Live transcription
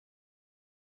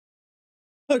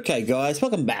Okay, guys,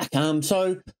 welcome back. How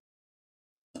do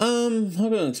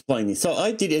I explain this? So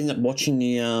I did end up watching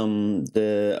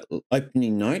the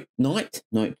opening night. No, I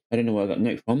don't know where I got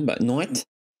night from, but night.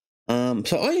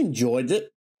 So I enjoyed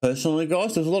it personally,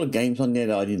 guys. There's a lot of games on there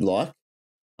that I did like.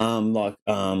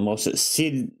 What's it?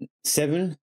 Sid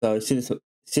 7. So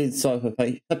Sid Cypher.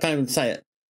 I can't even say it.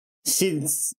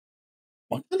 Sid's.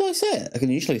 What can I say it? I can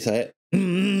usually say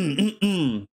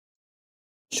it.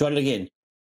 Try it again.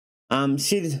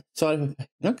 Sid Cypher.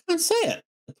 I can't say it.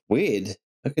 It's weird.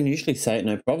 I can usually say it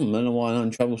no problem. I don't know why I'm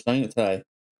in trouble saying it today.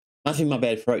 Must be my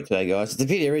bad throat today, guys. It's a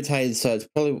bit irritated, so it's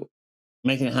probably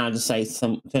making it hard to say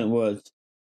some certain words.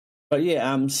 But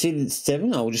yeah, Sid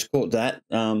 7, I'll just call it that.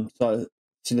 So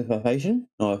Cidification.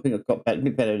 Oh, I think I've got a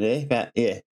bit better there. But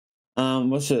yeah.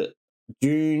 What's it?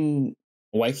 June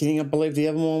Awakening, I believe the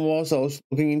other one was I was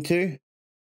looking into.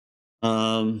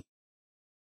 There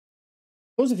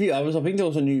was a few others. I think there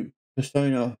was a new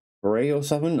Persona 3 or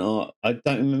something. I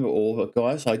don't remember all of it,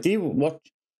 guys. I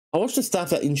watched the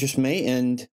stuff that interests me,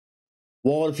 and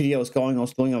while the video was going, I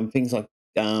was doing other things like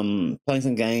playing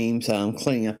some games,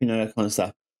 cleaning up, that kind of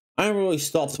stuff. I never really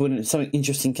stopped when something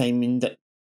interesting came in that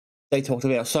they talked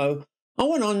about. So I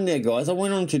went on there, guys. I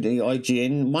went on to the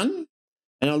IGN one,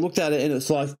 and I looked at it, and it's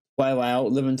like 12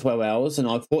 hours, and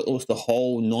I thought it was the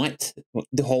whole night,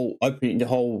 the whole opening, the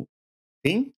whole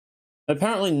thing.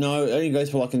 Apparently, no, it only goes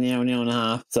for like an hour and a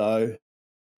half. So,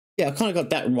 yeah, I kind of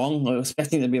got that wrong. I was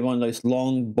expecting it to be one of those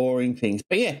long, boring things.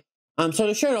 But yeah, so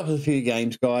to show off a few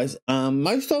games, guys.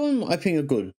 Most of them I think are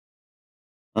good.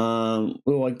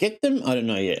 Will I get them? I don't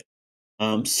know yet.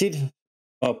 Sid,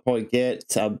 I'll probably get.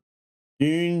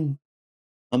 Dune,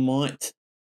 I might.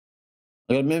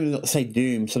 I gotta remember not to say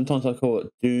Doom. Sometimes I call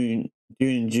it Dune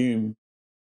and Doom.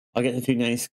 I get the two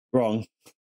names wrong.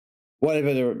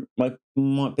 Whatever there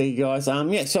might be, guys.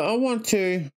 Yeah, so I want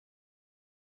to.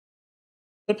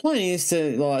 The plan is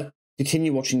to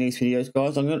continue watching these videos,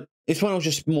 guys. This one was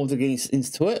just more to get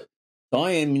into it. So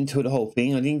I am into the whole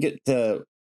thing. I didn't get to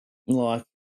get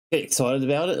excited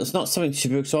about it. It's not something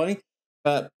super exciting,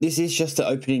 but this is just the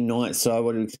opening night. So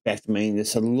what do you expect? I mean,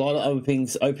 there's a lot of other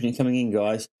things coming in,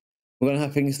 guys. We're gonna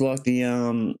have things like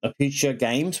the future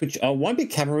games, which I won't be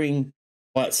covering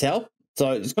by itself.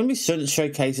 So there's going to be certain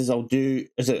showcases I'll do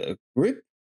as a group,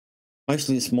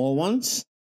 mostly the small ones.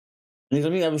 And there's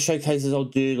going to be other showcases I'll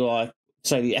do, like,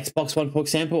 say, the Xbox one, for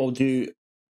example. I'll do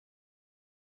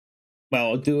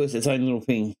as its own little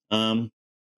thing. But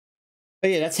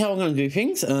yeah, that's how I'm going to do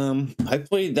things.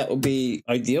 Hopefully that will be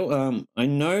ideal. I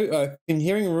know I've been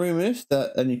hearing rumors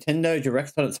that a Nintendo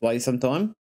Direct's on its way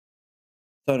sometime.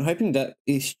 So I'm hoping that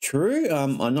is true.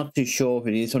 I'm not too sure if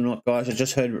it is or not, guys. I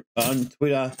just heard on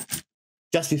Twitter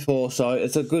just before, so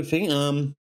it's a good thing.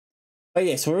 But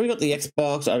yeah, so we already got the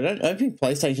Xbox. I don't think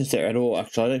PlayStation's there at all.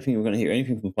 Actually, I don't think we're going to hear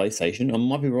anything from PlayStation. I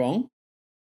might be wrong.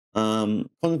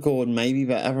 Concord maybe,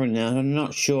 but other than that, I'm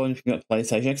not sure anything about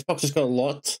PlayStation. Xbox has got a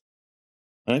lot.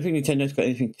 I don't think Nintendo's got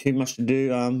anything too much to do.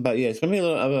 But yeah, it's going to be a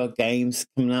lot of other games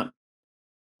coming up.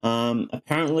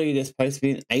 Apparently there's supposed to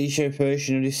be an Asia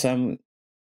version of this of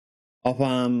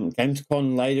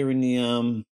Gamescom later in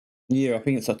the year. I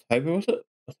think it's October, was it?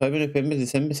 October, November,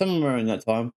 December, somewhere around that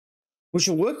time, which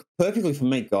will work perfectly for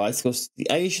me, guys, because the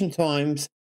Asian times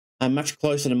are much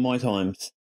closer to my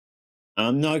times.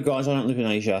 No, guys, I don't live in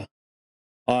Asia.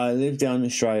 I live down in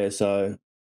Australia, so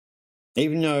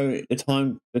even though the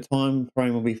time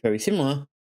frame will be very similar,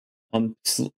 I'm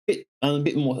a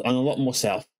lot more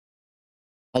south.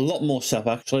 A lot more south,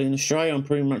 actually. In Australia, I'm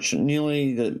pretty much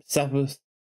nearly the southwest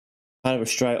part of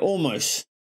Australia, almost.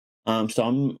 So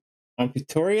I'm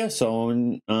Victoria, so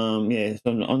I'm on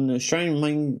the Australian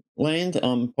mainland.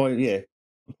 Probably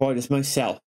just most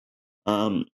south.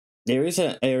 There is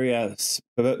an area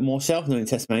a bit more south than in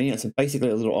Tasmania. It's basically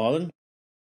a little island.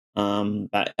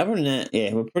 But other than that,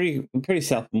 yeah, we're pretty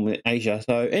south from Asia.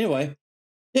 So anyway,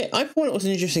 yeah, I thought it was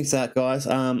an interesting start, guys.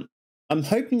 I'm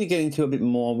hoping to get into a bit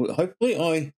more.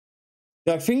 Hopefully,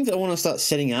 there are things I want to start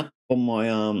setting up on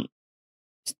my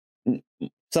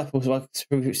stuff like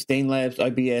Steam Labs,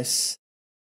 OBS,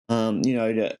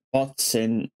 the bots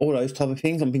and all those type of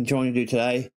things I've been trying to do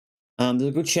today. There's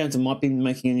a good chance I might be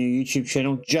making a new YouTube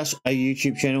channel, just a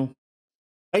YouTube channel.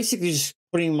 Basically just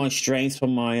putting my streams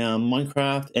from my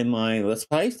Minecraft and my Let's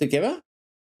Plays together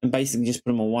and basically just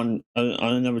put them on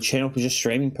another channel for just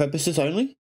streaming purposes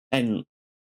only and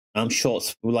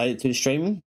shorts related to the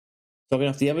streaming. So I'm going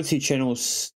to have the other two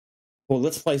channels for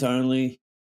Let's Plays only,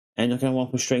 and I'm going to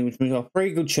want to stream, which means I have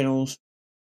 3 good channels.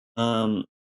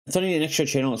 It's only an extra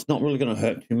channel. It's not really going to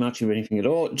hurt too much or anything at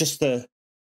all. Just the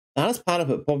hardest part of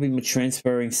it probably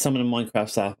transferring some of the Minecraft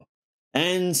stuff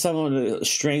and some of the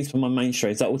streams from my main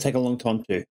streams. That will take a long time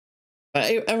too.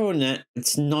 But other than that,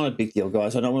 it's not a big deal,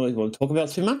 guys. I don't really want to talk about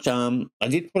it too much. I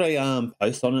did put a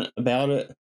post on it about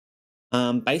it.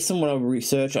 Based on what I've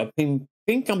researched,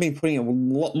 think I've been putting a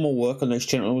lot more work on those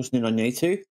channels than I need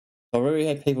to. I already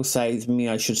had people say to me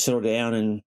I should settle down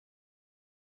and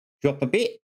drop a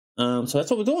bit. So that's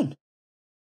what we're doing.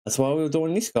 That's why we were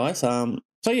doing this, guys. So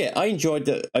yeah, I enjoyed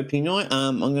the opening night.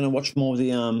 I'm gonna watch more of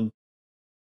the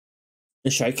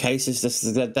showcases as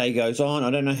the day goes on. I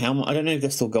don't know how much. I don't know if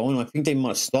they're still going. I think they might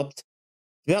have stopped.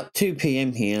 It's about 2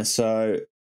 p.m. here, so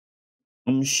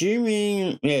I'm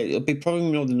assuming it'll be probably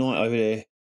middle of the night over there.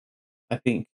 I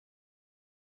think.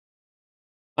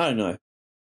 I don't know.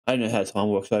 I don't know how time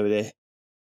works over there.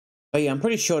 But yeah, I'm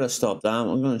pretty sure they stopped.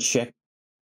 I'm gonna check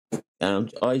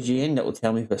IGN. That will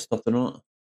tell me if they stopped or not.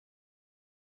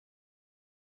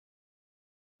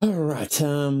 All right.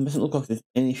 Doesn't look like there's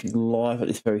anything live at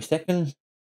this very second.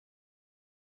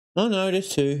 Oh no, there's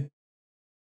two.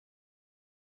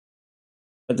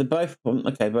 But they're both from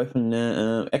both from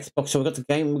the Xbox. So we've got the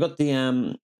game. We've got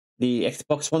the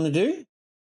Xbox one to do.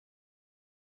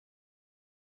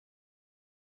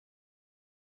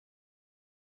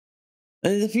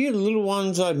 And there's a few little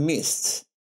ones I've missed.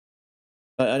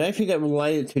 But I don't think they're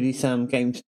related to this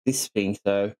games this thing.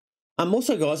 So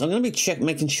also guys, I'm gonna be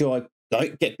making sure I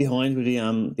don't get behind with the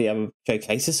other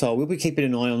showcases. So I will be keeping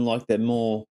an eye on like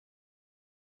the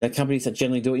companies that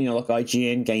generally do it, like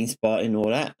IGN, GameSpot, and all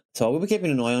that. So I will be keeping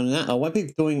an eye on that. I won't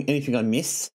be doing anything I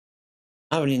miss,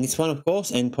 other than this one, of course,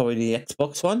 and probably the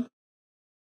Xbox one.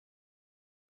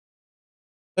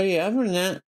 But yeah, other than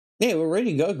that, yeah, we're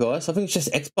ready to go, guys. I think it's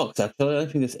just Xbox, actually. I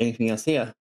don't think there's anything else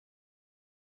here.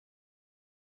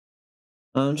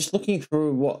 I'm just looking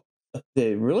through what...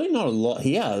 There's really not a lot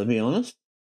here, to be honest.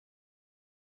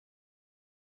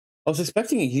 I was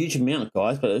expecting a huge amount,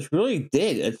 guys, but it's really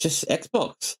dead. It's just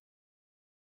Xbox.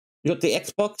 You got the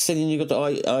Xbox, and then you got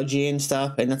the IGN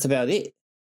stuff, and that's about it.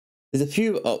 There's a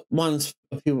few ones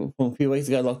from a few weeks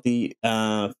ago, like the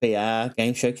VR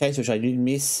game showcase, which I did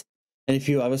miss, and a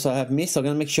few others I have missed. I'm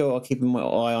going to make sure I keep my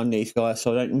eye on these guys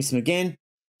so I don't miss them again,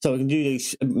 so we can do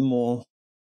these a bit more.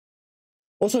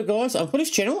 Also, guys, for this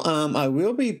channel, I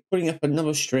will be putting up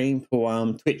another stream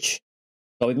for Twitch.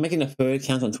 So I'll be making a third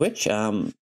account on Twitch,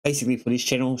 basically for this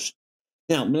channel.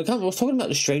 Now, when I was talking about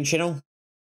the stream channel,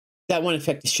 that won't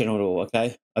affect this channel at all,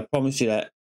 okay? I promise you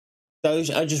that. Those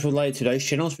are just related to those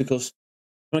channels, because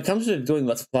when it comes to doing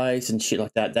let's plays and shit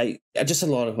like that, they just a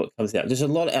lot of what comes out. There's a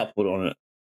lot of output on it.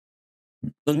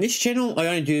 On this channel, I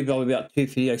only do about 2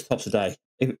 videos tops a day,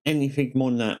 if anything more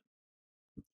than that.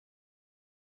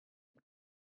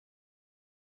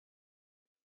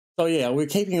 So yeah, we're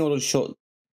keeping all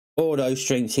those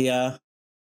streams here,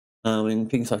 and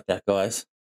things like that, guys.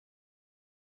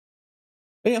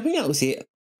 But yeah, I think that was it.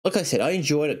 Like I said, I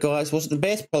enjoyed it, guys. Was it the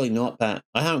best? Probably not, but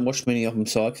I haven't watched many of them,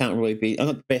 so I can't really I'm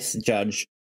not the best to judge.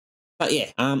 But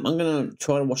yeah, I'm gonna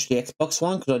try to watch the Xbox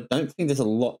one, because I don't think there's a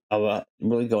lot of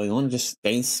really going on. Just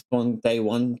games on day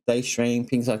one, day stream,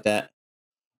 things like that,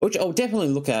 which I'll definitely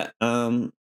look at.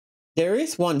 There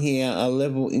is one here, a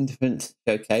level infant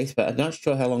showcase, but I'm not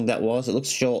sure how long that was. It looks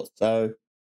short, so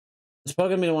it's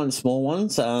probably gonna be one of the small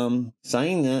ones.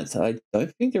 Saying that, I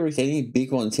don't think there is any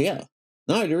big ones here.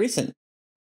 No, there isn't.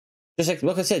 Just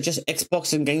like I said, just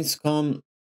Xbox and Gamescom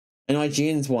and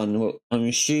IGN's one. Well, I'm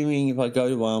assuming if I go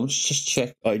to let's just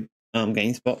check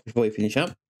GameSpot before we finish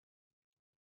up.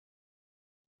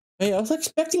 Yeah, I was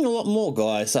expecting a lot more,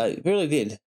 guys. I really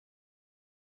did.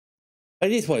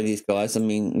 It is what it is, guys. I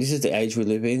mean, this is the age we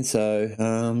live in, so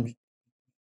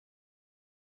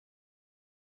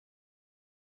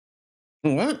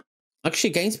all right.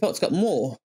 Actually, GameSpot's got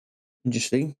more.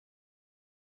 Interesting.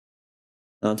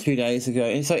 2 days ago,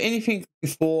 and so anything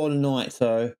before the night.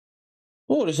 So,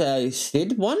 there's a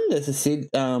Sid one. There's a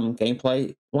Sid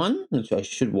gameplay one, which I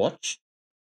should watch.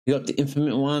 You got the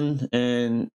Infinite one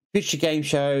and Future Game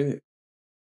Show,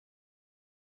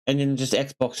 and then just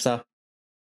Xbox stuff.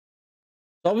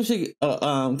 So obviously,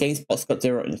 GameSpot's got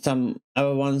some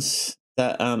other ones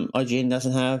that IGN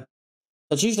doesn't have. So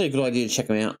it's usually a good idea to check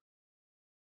them out.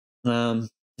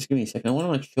 Just give me a second. I want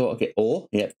to make sure I get all.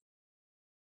 Yep.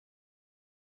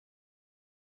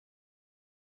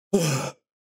 I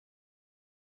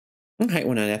hate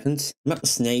when that happens. I'm about to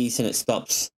sneeze and it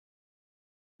stops.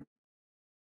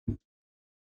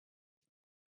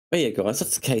 But yeah, guys,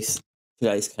 that's the case.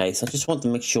 Today's case. I just want to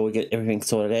make sure we get everything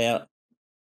sorted out.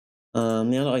 Now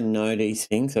that I know these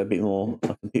things a bit more, I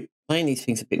can be playing these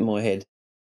things a bit more ahead.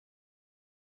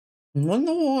 I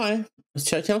wonder why.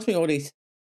 It tells me all these.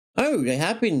 Oh, they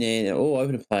have been there. They're all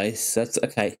over the place. That's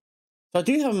okay. So I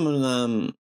do have them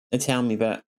on tell me,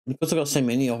 but because I got so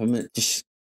many of them, it just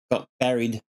got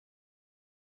buried.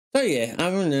 So yeah,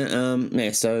 other than that,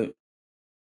 yeah, so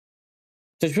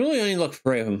there's really only like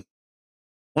 3 of them.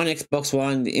 One Xbox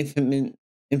One, the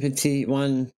Infinity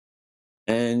one,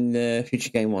 and the Future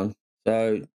Game one.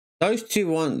 So those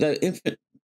the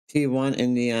Infinity one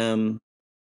and the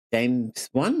Games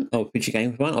one or Future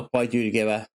Games one, I'll probably do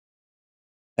together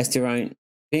as their own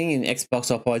thing. And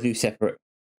Xbox, I'll probably do separate.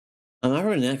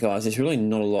 Other than that, guys, there's really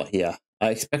not a lot here.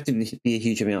 I expected it to be a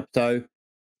huge amount, so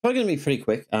probably going to be pretty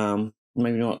quick.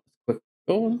 Maybe not quick.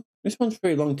 Oh, this one's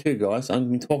pretty long too, guys. I've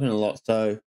been talking a lot,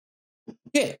 so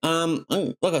yeah.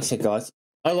 Like I said, guys,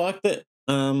 I liked it.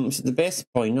 Is it the best?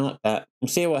 Probably not, but we'll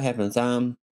see what happens.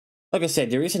 Like I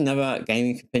said, there is another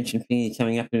gaming convention thing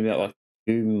coming up in about like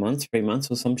 2 months, 3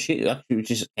 months, or some shit. Actually,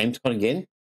 which is Gamescom again.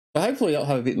 So hopefully, I'll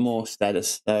have a bit more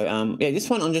status. So yeah, this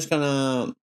one I'm just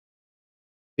gonna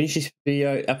finish this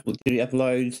video, do the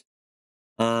uploads.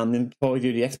 Then probably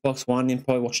do the Xbox One, then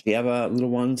probably watch the other little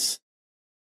ones,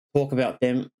 talk about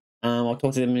them. I'll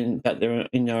talk to them about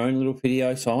in their own little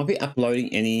video. So I won't be uploading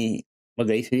any of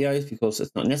these videos because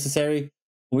it's not necessary.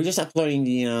 We're just uploading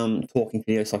the talking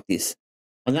videos like this.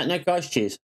 On that note, guys,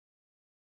 cheers.